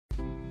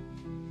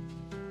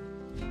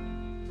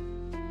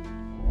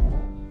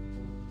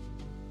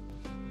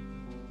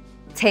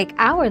Take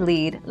our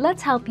lead,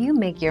 let's help you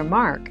make your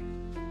mark.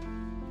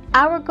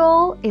 Our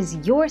goal is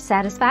your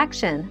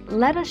satisfaction.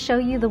 Let us show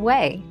you the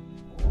way.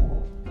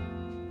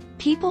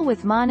 People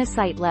with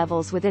monocyte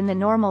levels within the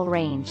normal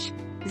range,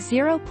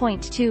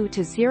 0.2 to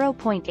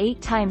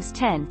 0.8 times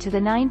 10 to the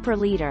 9 per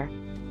liter,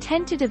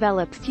 tend to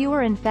develop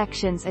fewer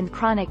infections and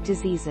chronic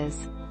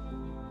diseases.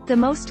 The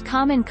most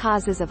common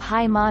causes of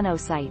high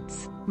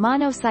monocytes,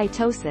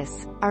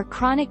 monocytosis, are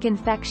chronic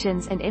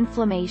infections and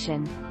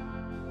inflammation.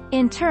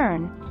 In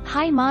turn,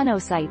 high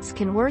monocytes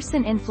can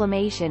worsen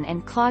inflammation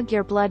and clog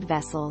your blood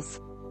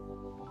vessels.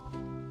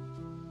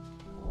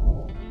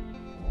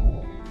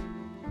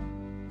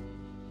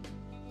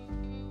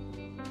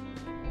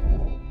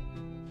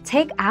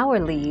 Take our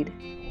lead.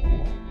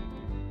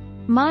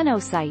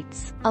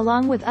 Monocytes,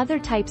 along with other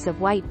types of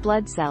white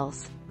blood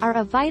cells, are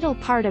a vital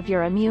part of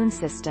your immune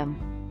system.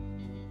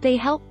 They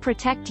help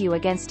protect you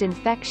against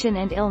infection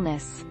and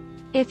illness.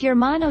 If your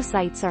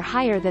monocytes are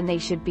higher than they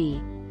should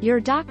be, your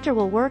doctor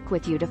will work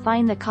with you to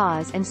find the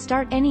cause and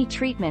start any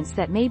treatments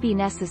that may be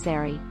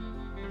necessary.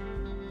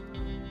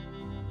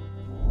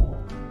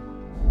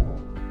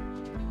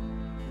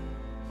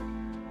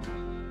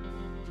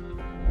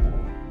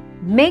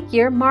 Make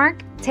your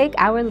mark, take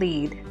our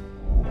lead.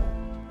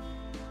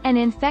 An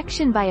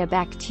infection by a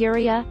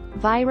bacteria,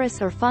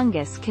 virus or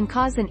fungus can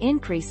cause an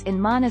increase in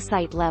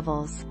monocyte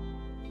levels.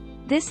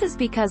 This is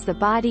because the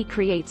body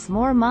creates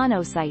more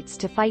monocytes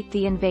to fight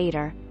the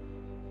invader.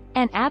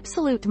 An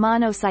absolute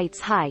monocytes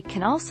high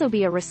can also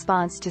be a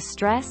response to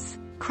stress,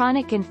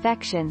 chronic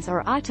infections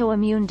or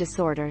autoimmune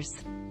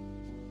disorders.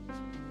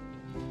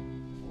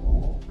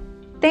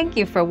 Thank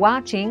you for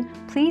watching.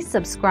 Please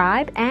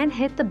subscribe and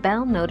hit the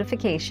bell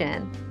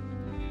notification.